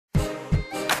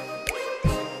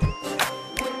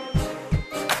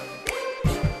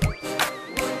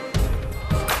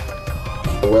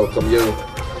welcome you.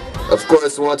 Of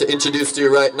course, we want to introduce to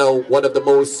you right now one of the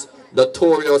most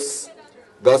notorious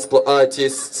gospel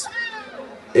artists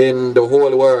in the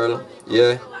whole world.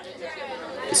 Yeah.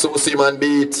 So see man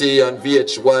BT and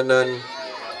VH1 and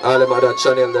all them other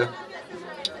channels there.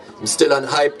 I'm still on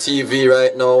Hype TV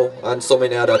right now and so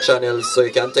many other channels, so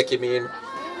you can take him in.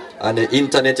 On the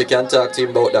internet you can talk to him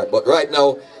about that. But right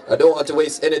now, I don't want to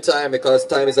waste any time because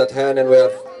time is at hand and we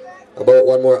have about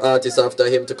one more artist after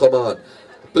him to come on.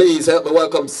 Please help me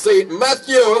welcome St.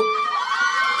 Matthew.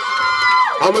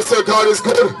 I'm going to say God is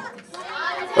good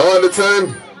all the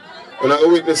time. When I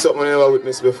witness something I never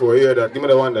witnessed before, hear that? Give me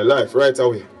the one that life right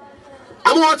away.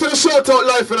 I'm going to shout out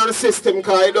life in the system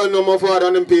because I don't know more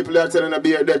than them people that are telling a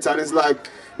beer death, and it's like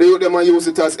they use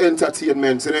it as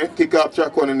entertainment. So they kick up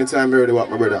track one anytime ready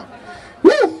what my brother.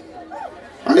 Woo!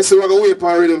 I say we're going to wait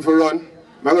for rhythm for run.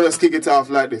 I'm going to kick it off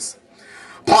like this.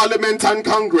 Parliament and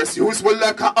Congress, useful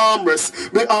like a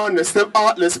armrest. Be honest, them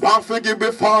heartless, one figure be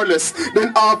farless.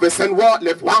 Then harvest and what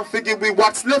left, one figure be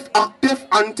what's left. Active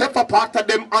and tough a part of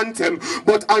them anthem.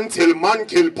 But until man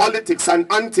kill politics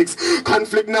and antics,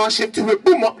 conflict now shift to it,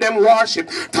 boom up them warship.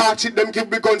 Touch it, them give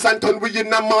me guns and turn we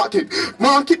in a market.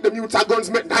 Market, them youth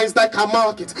guns make nice like a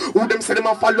market. Who them say them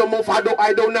a follow me,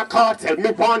 I don't a cartel.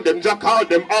 Me want them, just call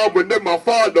them all when them a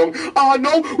fall down. Oh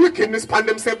no, wickedness pan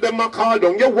them, save them a call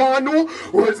down. You want no?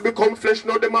 Words become flesh,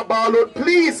 now them a ball out.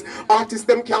 Please, artists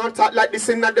them can't talk like this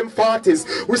in them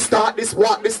 40s. We start this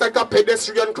walk, this like a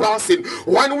pedestrian crossing.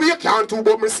 One way can't do,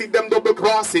 but me see them double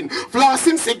crossing.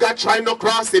 Flossing, cigar trying to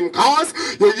crossing. Cause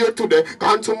you're here today,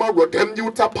 gone tomorrow. Them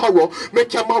youth a power,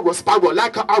 make your marrow sparrow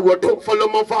like a arrow. Don't follow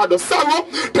my father sorrow.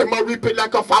 Them a reap it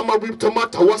like a farmer reap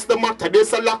tomato. What's the matter?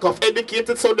 There's a lack of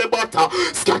educated, so they butter.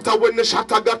 Scatter when the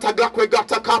shatter got a glock, we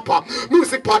got a copper.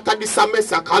 Music part of this a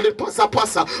mess, I call it passa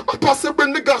passa. A passa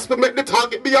bring the gospel, make the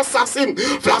target be assassin.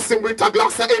 Flossing with a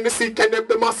glass of Hennessy, can help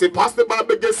the massive. Pass the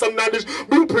Bible, get some knowledge.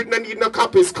 Blueprint, and need no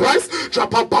copies. Christ,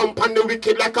 drop a bomb on the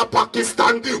wicked like a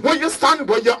Pakistan. Where you stand,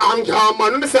 where you arm, yeah,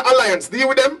 man. When they say alliance, deal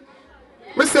with them?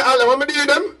 Me say alliance, want me deal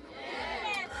with them?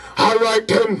 Alright,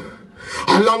 them.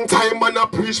 A long time man a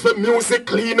preach for music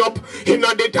clean up.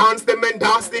 Inna the dance them and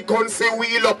dance the gun say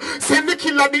wheel up. Send the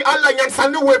killer the alliance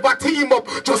and whoever team up.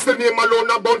 Just the name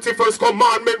alone a bounty first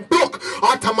commandment book.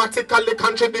 Automatically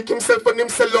contradict himself and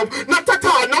himself up. Not at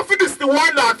all, not for this the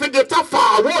one not for get a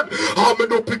forward. How me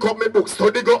do pick up my book,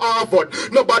 study go Harvard.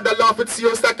 Nobody laugh it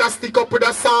serious like I stick up with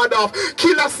a sword off.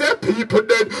 Killer say people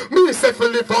dead. Me say for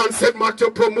live on said Matthew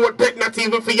promote bet not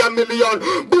even for $1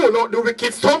 million. Bone out the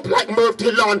wicked stump like Murph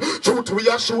Dillon. We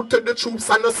are shoot to the troops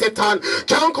and the Satan.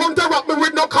 Can't counteract me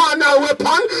with no carnal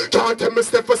weapon. Can't tell me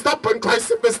step for stop and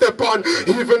Christ if me step on.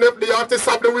 Even if the artists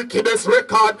have the wickedest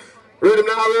record. Rhythm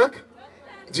now work?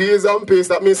 Jesus and peace.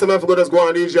 That means some of you just go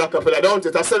on these acapella, don't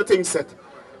it? I said the thing set.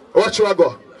 Watch you I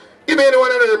go. Give me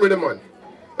anyone of them rhythm, man.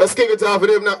 Let's kick it off with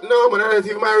him. No man, I don't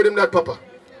even my rhythm that papa.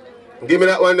 Give me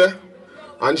that one there.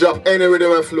 And drop any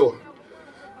rhythm and flow.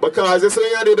 Because this way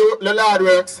you do the Lord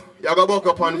works. You gotta walk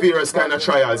up on various kind of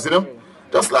trials, you know?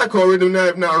 Just like how rhythm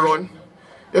knife now run.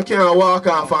 You can't walk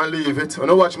off and leave it. You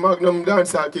know watch Magnum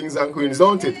Dancehall Kings and Queens,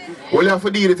 don't it? Well, you have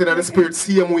to deal it in the spirit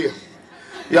same way.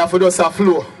 You have to just a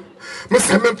flow. Me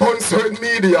say me pon certain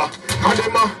media. And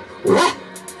them what?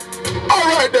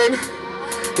 Alright then.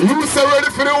 You say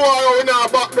ready for the war or now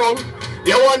back down.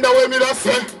 You wonder where me just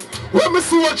say. Where me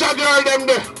soldier girl them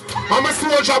there? And me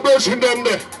soldier version them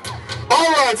there.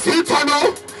 Alright, see it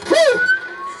now. Woo!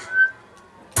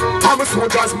 I'm a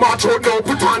soldiers march out now.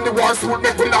 Put on the war suit,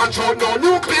 make we launch out now.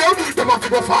 Nuclear, them have to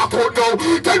go far out now.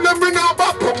 Tell them we now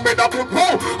back down, me double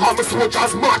pow. I'm a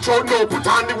soldiers march out now. Put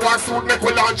on the war suit, make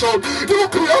we launch out.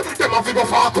 Nuclear, them have to go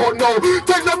far out now.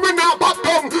 Tell them we now back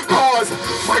down. Cause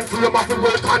mindful of the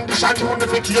world condition,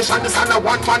 unification, this and a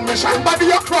one-man mission. Body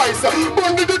of Christ,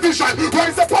 burn the division.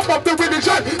 Rise up above the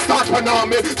religion. Start one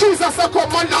army. Jesus a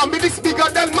come and army. This bigger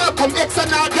than Malcolm X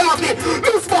and Gaddafi.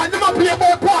 Loose ball, them a play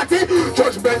about party.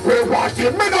 Judgment pray watch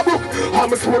it. Men a book.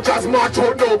 I'm a soldiers march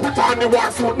out now. Put on the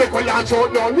war suit, make we launch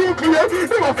out now. Nuclear,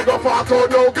 them have to go far out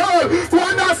now. Girl, go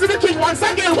and dance to the king once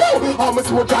again. Woo! I'm a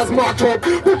soldiers march out.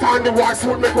 Put on the war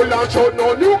suit, make we launch out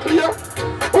now. Nuclear.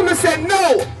 When they say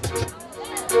no.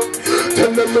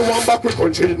 Tell them me one back with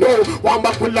country, no. One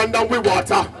back with land and with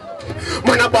water.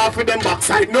 Man a bar for them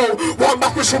backside, no. One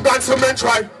back with sugar and cement,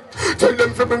 right? Tell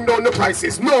them to bring down the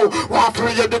prices, no. One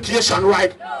free education,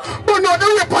 right? But not the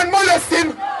rape and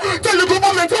molesting. Tell the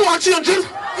government to want changes.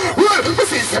 Well, you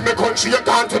see, say me country, you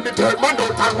can't to the dirt. Man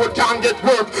out and road can't get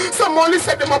work. Some only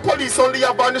said them a police only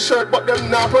have on the shirt, but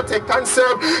them now protect and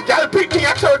serve. Girl pick me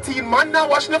at 13, man now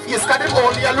wash the face, cause them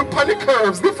only a look on the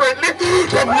curves differently.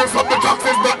 Them live up the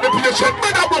taxes, not the patient.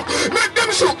 Man a book, make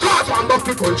them shoot cars. One back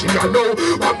the country, I know.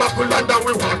 One back to London,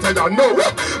 we water, I know.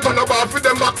 Man a ball for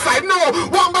them backside, no.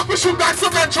 One back we shoot guys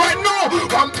so much right now.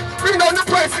 One bring down the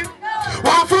price.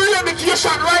 One for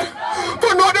education, right?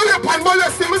 But now the rape and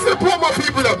molesting, we still poor more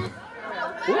people up.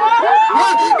 You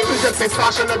just say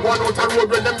fashion and one out and road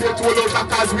when them built all out of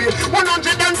causeway.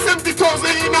 170,000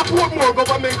 in a poor more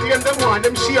government and them want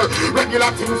them share. Regular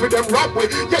things for them rob way.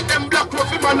 Get them black clothes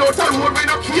in man out and road we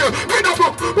not care. Me no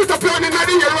book with a plan in the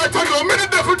air right now. Me the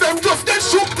devil them just get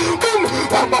shook. Boom!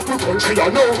 One back with country, I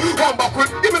know. One back with...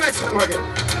 Give me next time again.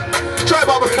 Try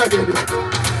Baba again.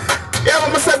 Yeah,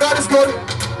 but I said God is good.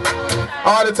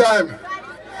 All the time.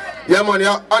 Yeah man, you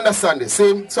understand this.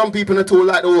 See, some people not too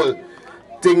like the whole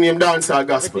thing named dancehall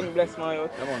gospel.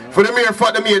 For the mere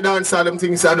fact the mere dancehall, them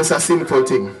things are just a sinful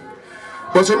thing.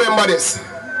 But remember this.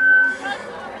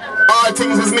 All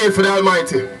things is made for the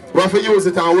Almighty. We have to use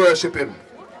it and worship Him.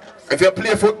 If you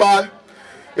play football,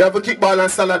 you have to kick ball and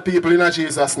salad people in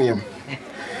Jesus' name.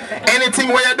 Anything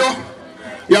where you do,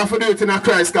 you have to do it in a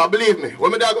Christ. Because believe me,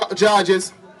 when I got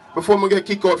charges, before I get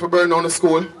kicked out for burning down the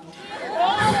school,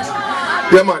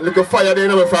 yeah man, look at fire they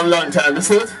know from a long time, you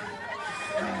see it?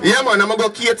 Yeah man, I'm going to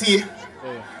go KT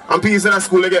and peace in the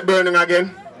school to get burning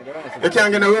again. You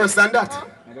can't get no worse than that.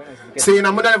 See,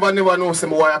 I never know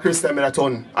some why a Christian made a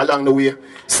ton along the way.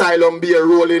 Silent beer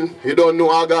rolling, you don't know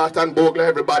Agat and burglar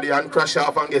everybody and crash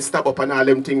off and get stabbed up and all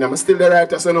them things. I'm still the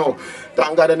righteous, you know.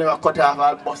 Thank God I never cut off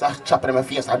all bust a chop in my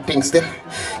face and things there.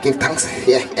 Give thanks,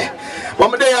 yeah.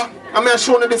 But I'm there, I'm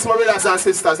showing you this, my brothers and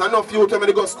sisters. I know few when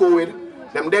they go to school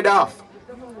with, them dead off.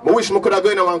 I wish I could have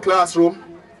gone in one classroom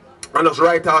and just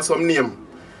write out some name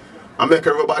and make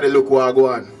everybody look what I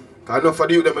go on. Because I know for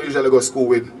the youth them I usually go to school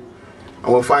with.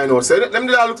 And we'll find out. Say, them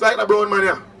they all look like the brown man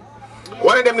here.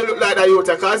 Why of them they look like that youth?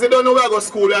 Because they don't know where I go to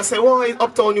school. They say, why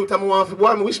uptown youth and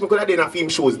I wish I could have done a film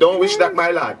shows. Don't wish that,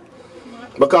 my lad.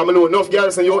 Because I know enough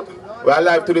girls and youth who are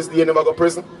alive to this day never go to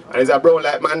prison. And there's a brown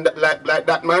like man like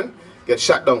that man get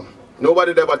shot down.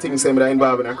 Nobody ever thinks they're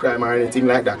involved in a crime or anything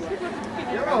like that.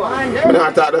 I'm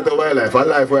not talking about my life. My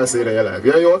life where I say that your life.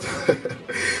 Yeah, youth?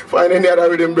 Find any other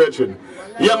rhythm brethren.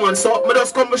 Yeah man, so I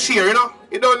just come to share, you know.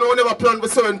 You don't know, never plan for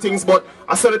certain things, but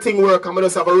I saw the thing work and I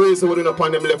just have a raise holding up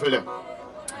on them level there.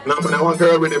 Now I want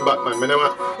girl with them back, man.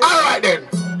 Alright then.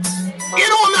 You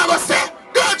know what I'm going to say?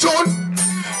 Girl John.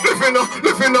 Living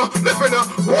up.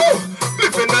 Woo!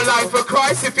 Living a life for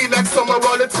Christ. It feel like summer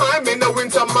all the time. In the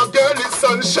winter, my girl, it's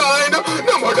sunshine.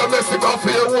 No more domestic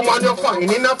affair, woman, you're fine.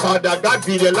 In a father, God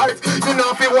be your light. You know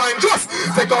if you wine, just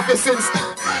take off your sins.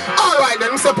 Alright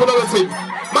then, step on the thing.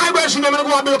 My version, I'm going to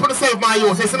go and be able to save my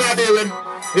youth. It's not there when.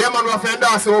 Yeah man, we're friend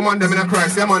dance a woman, them in a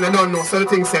Christ. Yeah man, they don't know. So the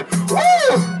thing said,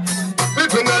 woo!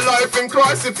 Living a life in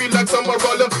Christ, it feel like summer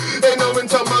roller. Ain't no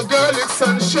winter, my girl, it's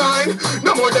sunshine.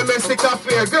 No more domestic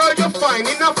affair, girl, you're fine.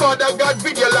 In a father, God,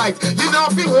 video light. You know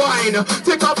if you whine,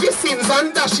 take off your sins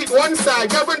and dash it one side.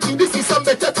 Guarantee this is some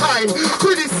better time.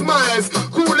 Pretty smiles,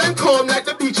 cool and calm like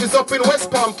the beaches up in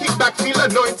West Palm. Kick back, feel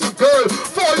anointed, girl.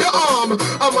 Fall your arm.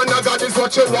 A man of God is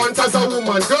what you want as a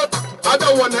woman, girl. I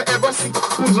don't wanna ever see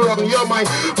who's wrong. You're my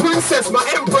princess, my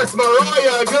empress, my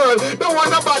royal girl. Don't want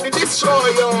nobody destroy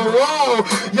you. Wow,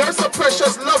 you're so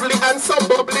precious, lovely, and so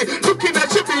bubbly. Looking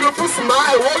at your beautiful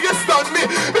smile, oh, you stun me.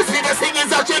 The sweetest thing is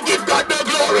that you give God the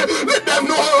glory. Let them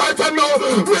know right and know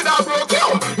when I broke you.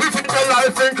 Living my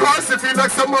life in Christ, it feel like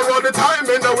summer all the time.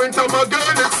 In the winter, my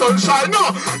girl, it's sunshine.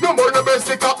 No more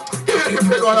domestic up. Here,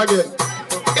 play one again.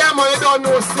 Yeah, man, you don't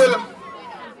know still.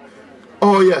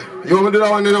 Oh yeah, you want me to do that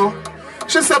one, you know?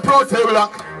 She said pro table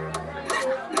lock.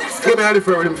 Give me a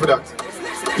different rhythm for that.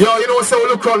 Yo, you know, so we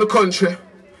look around the country.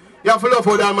 You have to love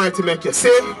how the Almighty make you. See?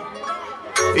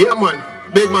 Yeah man,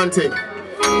 big man thing.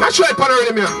 Let's try it on the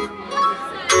rhythm here.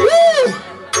 Woo!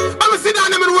 I'm gonna sit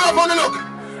down in the world on the look.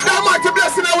 The Almighty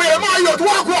blessing away, my youth,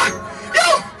 walk one.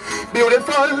 Yo!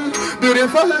 Beautiful,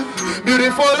 beautiful,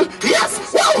 beautiful. Yes!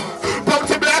 Woo!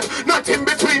 Bounty black, not in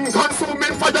between.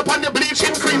 Consuming fire upon the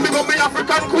bleaching cream. Big up my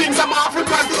African queens, I'm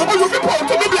African. Oh, you be proud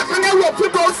to be black and you rough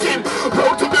with brown skin.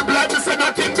 Proud to be black, you say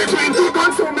not in between.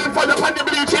 Consuming fire upon the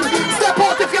bleaching. Step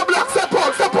out if you're black, step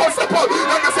out.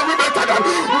 Like I say, we better than.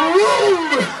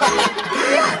 Woo!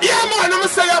 Yeah man, I'm gonna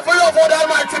say you for love how the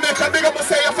Almighty make a big up and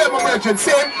say you for my virgin.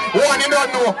 See? One you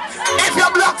don't know. If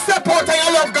you're black, step out and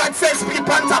you love God, says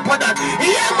people on top of that.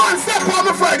 Yeah man, step out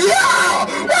my friend. Yeah!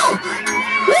 Woo!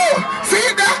 Woo! See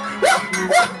that? Woo!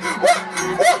 Woo! Woo!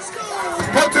 Woo!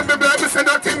 But to be black, you say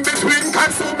nothing.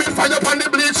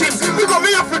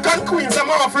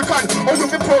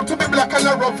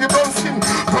 a rough your brown skin.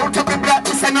 Proud to be black,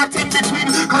 this and not in between.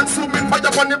 Consuming fire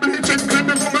upon the bleaching.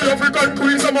 Claiming for my African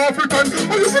queens, I'm African.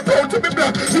 Are you proud to be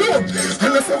black? No.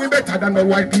 And I say we better than the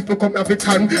white people come have it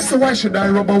on. So why should I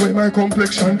rub away my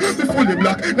complexion? Be fully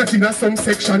black, not in a some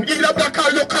section. Either black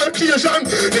or your Caucasian.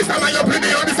 This is my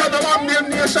opinion, this is the one name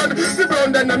nation. The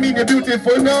brown then I mean a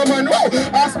beautiful no man. Whoa,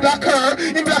 ask black her,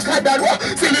 in black her dad. Whoa,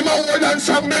 still him a old and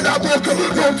strong, made a book.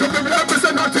 Proud to be black, this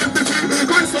is not in between.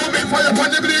 Consuming fire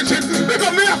upon the bleaching.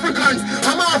 Become me Africans,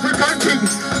 I'm an African king.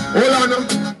 Hold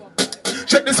on.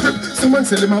 Check the script, someone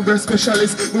say them a very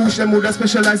specialist. We wish them would have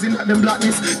specialized in them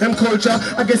blackness, them culture.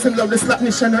 I guess them love the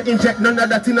slackness and not inject none of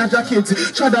that in a jacket.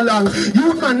 Chad along,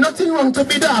 youth man, nothing wrong to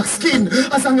be dark skin.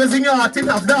 As long as in your heart you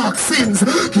have dark sins.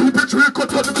 Keep it real,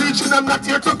 cut out the bleaching, I'm not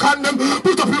here to condemn.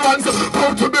 Put up your hands,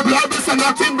 proud to be black, this and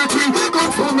not in between.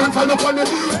 Conform and fall upon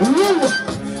it. Woo!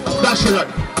 That's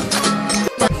it.